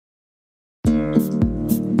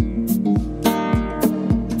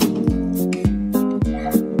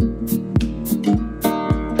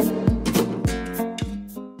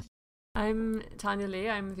Tania Li.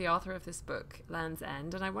 I'm the author of this book, Land's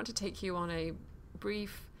End, and I want to take you on a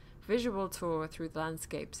brief visual tour through the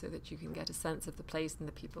landscape so that you can get a sense of the place and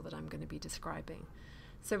the people that I'm going to be describing.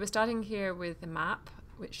 So we're starting here with a map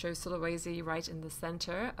which shows Sulawesi right in the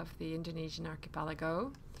center of the Indonesian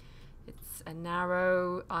archipelago. It's a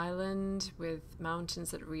narrow island with mountains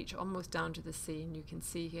that reach almost down to the sea, and you can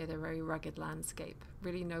see here the very rugged landscape.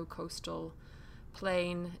 Really no coastal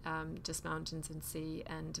plain, just mountains and sea,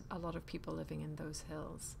 and a lot of people living in those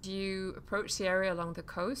hills. As you approach the area along the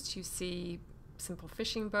coast, you see simple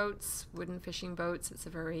fishing boats, wooden fishing boats. It's a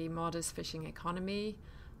very modest fishing economy.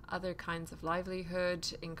 Other kinds of livelihood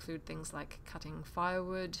include things like cutting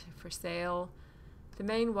firewood for sale. The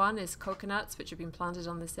main one is coconuts, which have been planted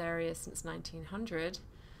on this area since 1900.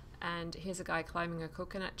 And here's a guy climbing a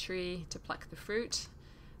coconut tree to pluck the fruit.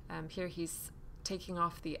 Here he's taking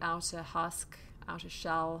off the outer husk, outer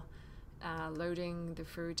shell, loading the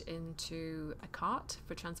fruit into a cart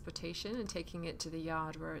for transportation and taking it to the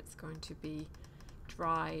yard where it's going to be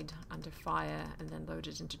dried under fire and then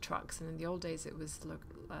loaded into trucks. And in the old days it was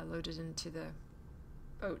loaded into the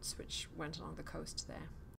boats which went along the coast there.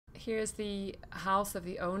 Here's the house of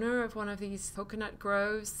the owner of one of these coconut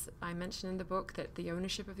groves. I mentioned in the book that the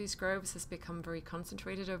ownership of these groves has become very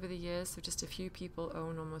concentrated over the years, so just a few people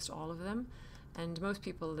own almost all of them. And most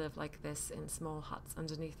people live like this in small huts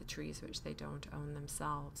underneath the trees, which they don't own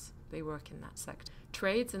themselves. They work in that sector.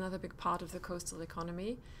 Trade's another big part of the coastal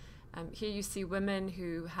economy. Here you see women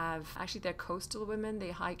who they're coastal women.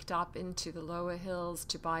 They hiked up into the lower hills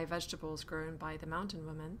to buy vegetables grown by the mountain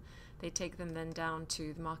women. They take them then down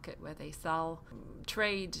to the market where they sell.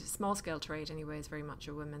 Trade, small-scale trade anyway, is very much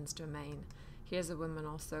a woman's domain. Here's a woman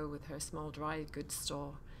also with her small dry goods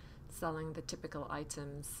store, selling the typical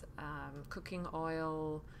items, cooking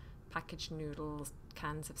oil, packaged noodles,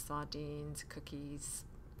 cans of sardines, cookies,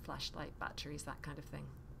 flashlight batteries, that kind of thing.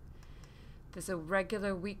 There's a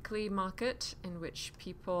regular weekly market in which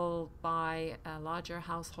people buy larger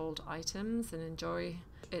household items and enjoy.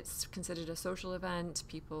 It's considered a social event.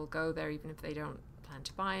 People go there even if they don't plan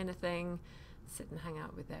to buy anything, sit and hang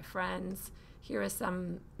out with their friends. Here are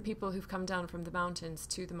some people who've come down from the mountains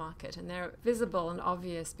to the market, and they're visible and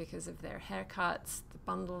obvious because of their haircuts, the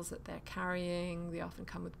bundles that they're carrying. They often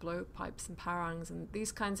come with blowpipes and parangs, and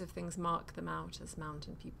these kinds of things mark them out as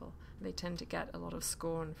mountain people. They tend to get a lot of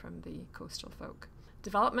scorn from the coastal folk.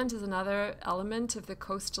 Development is another element of the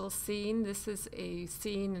coastal scene. This is a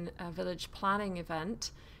scene in a village planning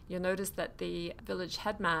event. You'll notice that the village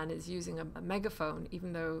headman is using a megaphone,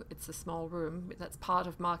 even though it's a small room. That's part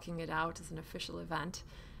of marking it out as an official event.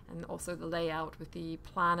 And also the layout with the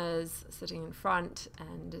planners sitting in front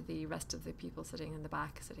and the rest of the people sitting in the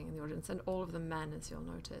back, sitting in the audience, and all of them men, as you'll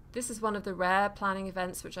notice. This is one of the rare planning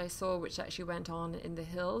events which I saw, which actually went on in the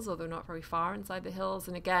hills, although not very far inside the hills.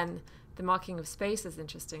 And again, the marking of space is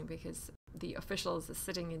interesting because the officials are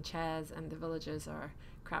sitting in chairs and the villagers are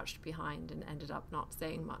crouched behind, and ended up not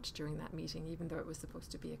saying much during that meeting, even though it was supposed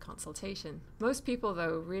to be a consultation. Most people,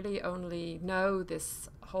 though, really only know this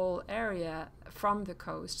whole area from the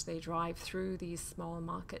coast. They drive through these small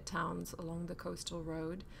market towns along the coastal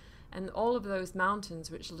road, and all of those mountains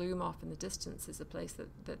which loom off in the distance is a place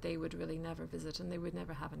that they would really never visit, and they would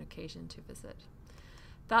never have an occasion to visit.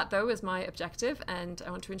 That, though, is my objective, and I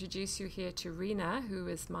want to introduce you here to Rina, who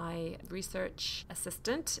is my research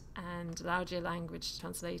assistant and Laoje language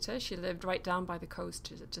translator. She lived right down by the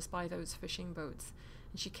coast, just by those fishing boats,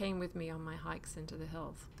 and she came with me on my hikes into the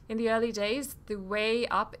hills. In the early days, the way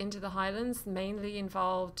up into the highlands mainly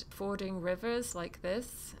involved fording rivers like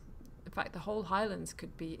this. In fact, the whole highlands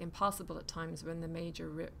could be impassable at times when the major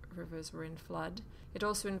rivers were in flood. It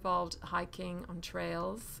also involved hiking on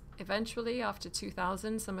trails. Eventually, after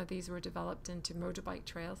 2000, some of these were developed into motorbike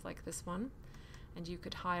trails like this one. And you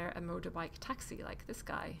could hire a motorbike taxi like this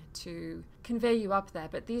guy to convey you up there.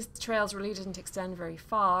 But these trails really didn't extend very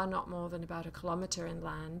far, not more than about 1 kilometer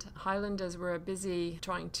inland. Highlanders were busy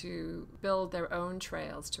trying to build their own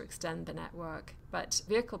trails to extend the network. But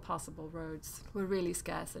vehicle passable roads were really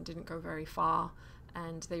scarce and didn't go very far.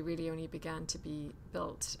 And they really only began to be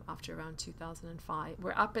built after around 2005.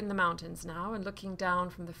 We're up in the mountains now and looking down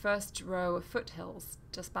from the first row of foothills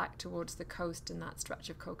just back towards the coast in that stretch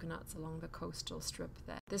of coconuts along the coastal strip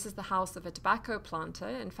there. This is the house of a tobacco planter.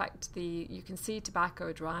 In fact, you can see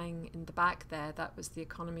tobacco drying in the back there. That was the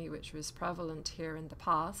economy which was prevalent here in the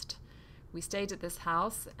past. We stayed at this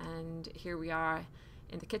house, and here we are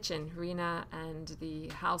in the kitchen. Rina and the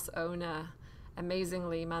house owner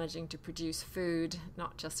amazingly managing to produce food,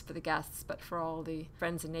 not just for the guests, but for all the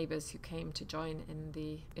friends and neighbors who came to join in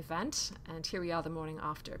the event. And here we are the morning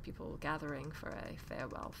after, people gathering for a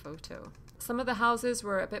farewell photo. Some of the houses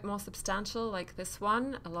were a bit more substantial, like this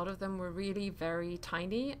one. A lot of them were really very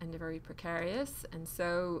tiny and very precarious. And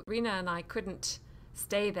so Rena and I couldn't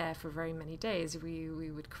stay there for very many days. We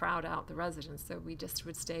would crowd out the residents, so we just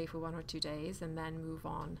would stay for 1 or 2 days and then move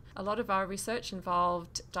on. A lot of our research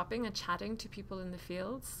involved stopping and chatting to people in the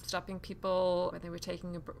fields, stopping people when they were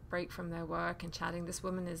taking a break from their work and chatting. This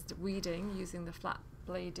woman is weeding using the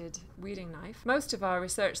flat-bladed weeding knife. Most of our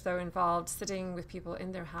research, though, involved sitting with people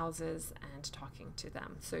in their houses and talking to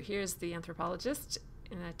them. So here's the anthropologist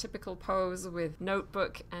in a typical pose with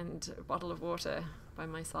notebook and a bottle of water by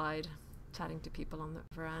my side, chatting to people on the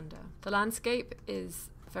veranda. The landscape is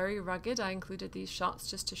very rugged. I included these shots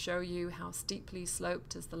just to show you how steeply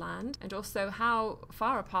sloped is the land, and also how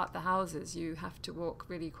far apart the houses. You have to walk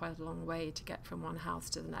really quite a long way to get from one house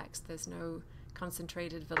to the next. There's no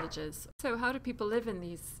concentrated villages. So how do people live in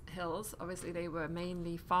these hills? Obviously they were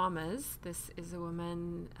mainly farmers. This is a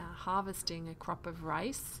woman harvesting a crop of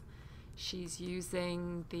rice. She's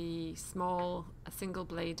using the small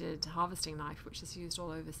single-bladed harvesting knife, which is used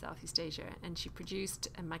all over Southeast Asia, and she produced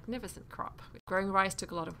a magnificent crop. Growing rice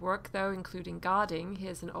took a lot of work, though, including guarding.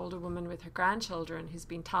 Here's an older woman with her grandchildren who's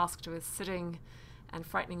been tasked with sitting and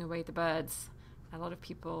frightening away the birds. A lot of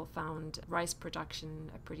people found rice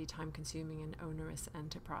production a pretty time-consuming and onerous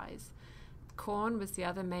enterprise. Corn was the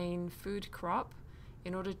other main food crop.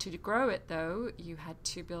 In order to grow it, though, you had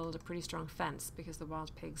to build a pretty strong fence because the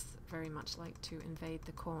wild pigs very much like to invade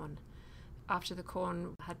the corn. After the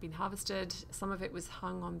corn had been harvested, some of it was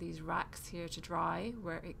hung on these racks here to dry,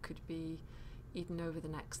 where it could be eaten over the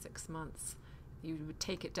next 6 months. You would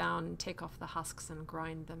take it down, take off the husks and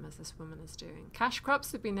grind them, as this woman is doing. Cash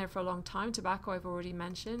crops have been there for a long time. Tobacco I've already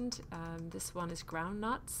mentioned. This one is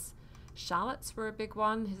groundnuts. Shallots were a big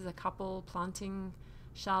one. Here's a couple planting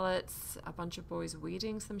shallots, a bunch of boys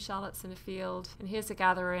weeding some shallots in a field. And here's a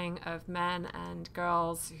gathering of men and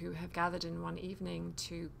girls who have gathered in one evening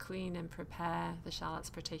to clean and prepare the shallots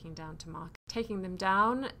for taking down to market. Taking them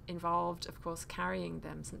down involved, of course, carrying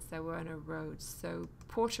them since there were no roads. So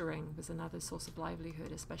portering was another source of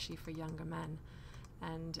livelihood, especially for younger men.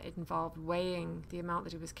 And it involved weighing the amount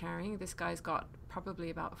that he was carrying. This guy's got probably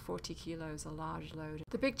about 40 kilos, a large load.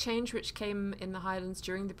 The big change which came in the highlands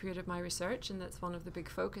during the period of my research, and that's one of the big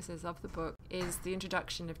focuses of the book, is the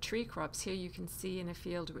introduction of tree crops. Here you can see in a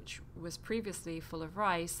field which was previously full of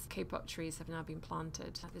rice, kapok trees have now been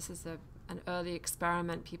planted. This is an early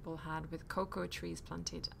experiment people had with cocoa trees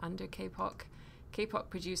planted under kapok. Kapok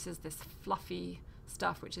produces this fluffy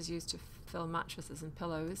stuff which is used to fill mattresses and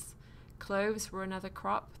pillows. Cloves were another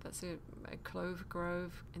crop. That's a clove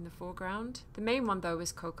grove in the foreground. The main one, though,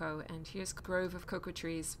 is cocoa, and here's a grove of cocoa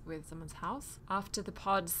trees with someone's house. After the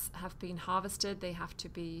pods have been harvested, they have to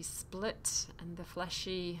be split and the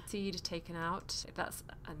fleshy seed taken out. That's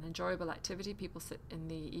an enjoyable activity. People sit in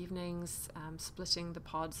the evenings splitting the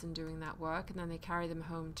pods and doing that work, and then they carry them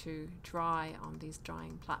home to dry on these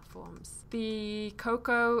drying platforms. The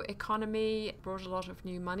cocoa economy brought a lot of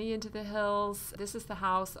new money into the hills. This is the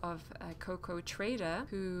house of a cocoa trader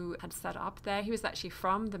who had set up there. He was actually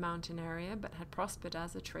from the mountain area but had prospered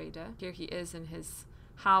as a trader. Here he is in his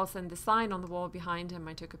house, and the sign on the wall behind him,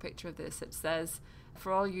 I took a picture of this, it says,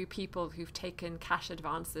 "For all you people who've taken cash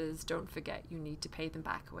advances, don't forget you need to pay them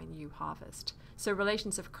back when you harvest." So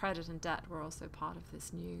relations of credit and debt were also part of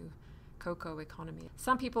this new cocoa economy.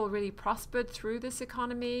 Some people really prospered through this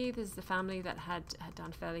economy. There's the family that had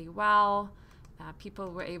done fairly well.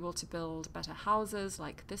 People were able to build better houses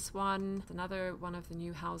like this one. Another one of the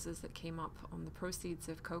new houses that came up on the proceeds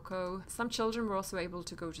of cocoa. Some children were also able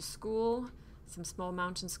to go to school. Some small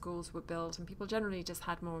mountain schools were built, and people generally just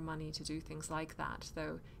had more money to do things like that,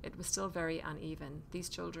 though it was still very uneven. These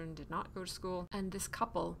children did not go to school, and this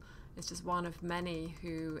couple is just one of many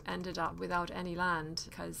who ended up without any land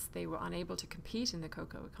because they were unable to compete in the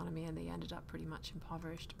cocoa economy, and they ended up pretty much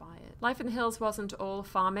impoverished by it. Life in the hills wasn't all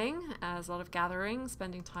farming, as a lot of gathering,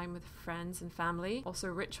 spending time with friends and family, also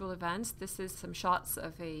ritual events. This is some shots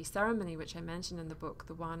of a ceremony which I mentioned in the book,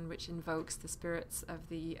 the one which invokes the spirits of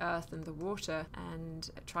the earth and the water and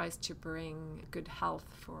tries to bring good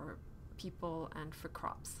health for people and for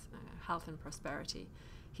crops, health and prosperity.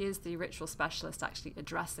 Here's the ritual specialist actually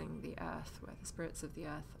addressing the earth, where the spirits of the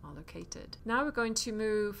earth are located. Now we're going to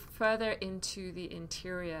move further into the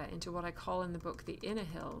interior, into what I call in the book the inner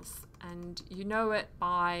hills. And you know it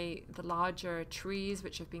by the larger trees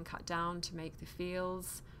which have been cut down to make the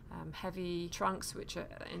fields, heavy trunks, which are,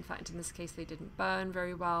 in fact, in this case, they didn't burn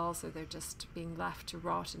very well, so they're just being left to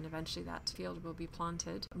rot, and eventually that field will be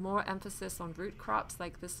planted. More emphasis on root crops,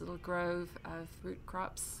 like this little grove of root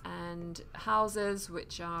crops, and houses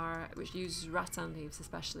which use rattan leaves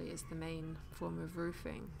especially as the main form of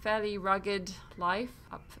roofing. Fairly rugged life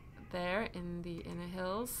up there in the inner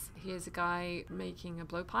hills. Here's a guy making a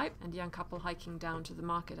blowpipe, and a young couple hiking down to the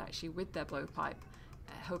market actually with their blowpipe,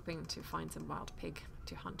 hoping to find some wild pig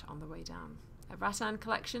to hunt on the way down. A rattan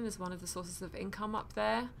collection is one of the sources of income up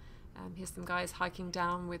there. Here's some guys hiking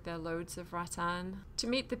down with their loads of rattan. To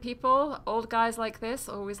meet the people, old guys like this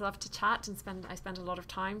always love to chat, and I spend a lot of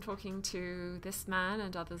time talking to this man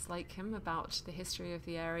and others like him about the history of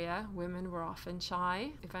the area. Women were often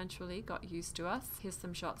shy, eventually got used to us. Here's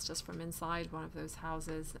some shots just from inside one of those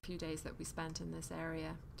houses, a few days that we spent in this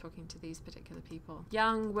area talking to these particular people.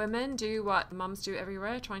 Young women do what mums do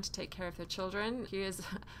everywhere, trying to take care of their children. Here's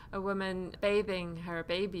a woman bathing her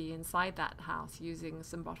baby inside that house using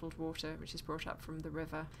some bottled water which is brought up from the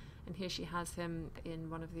river, and here she has him in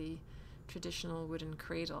one of the traditional wooden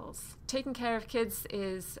cradles. Taking care of kids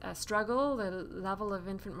is a struggle. The level of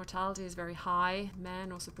infant mortality is very high.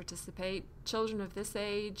 Men also participate. Children of this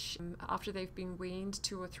age, after they've been weaned,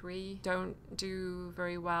 2 or 3, don't do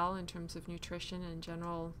very well in terms of nutrition and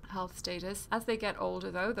general health status. As they get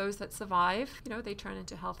older, though, those that survive, they turn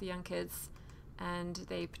into healthy young kids, and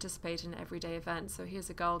they participate in everyday events. So here's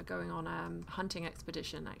a girl going on a hunting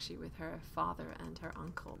expedition actually with her father and her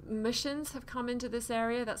uncle. Missions have come into this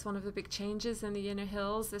area. That's one of the big changes in the inner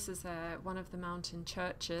hills. This is one of the mountain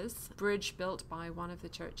churches, bridge built by one of the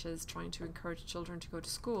churches trying to encourage children to go to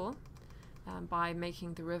school by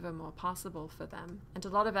making the river more passable for them. And a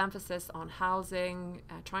lot of emphasis on housing,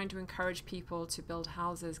 trying to encourage people to build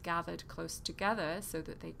houses gathered close together so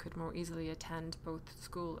that they could more easily attend both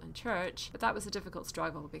school and church. But that was a difficult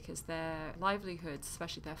struggle because their livelihoods,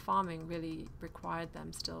 especially their farming, really required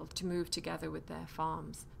them still to move together with their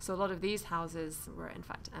farms. So a lot of these houses were in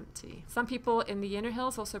fact empty. Some people in the inner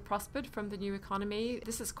hills also prospered from the new economy.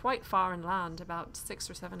 This is quite far inland, about 6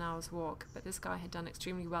 or 7 hours walk, but this guy had done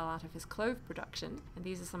extremely well out of his clove production, and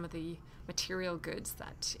these are some of the material goods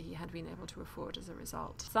that he had been able to afford as a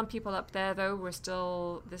result. Some people up there, though, were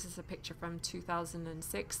still, this is a picture from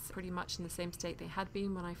 2006, pretty much in the same state they had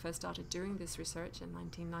been when I first started doing this research in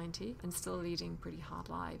 1990, and still leading pretty hard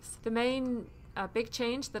lives. The main big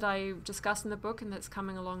change that I discuss in the book and that's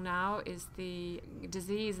coming along now is the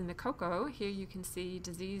disease in the cocoa. Here you can see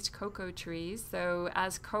diseased cocoa trees. So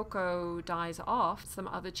as cocoa dies off, some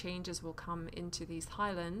other changes will come into these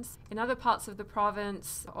highlands. In other parts of the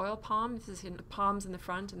province, oil palm, this is in the palms in the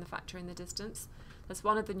front and the factory in the distance. That's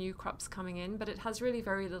one of the new crops coming in, but it has really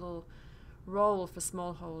very little role for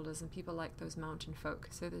smallholders and people like those mountain folk.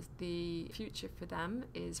 So the future for them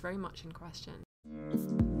is very much in question.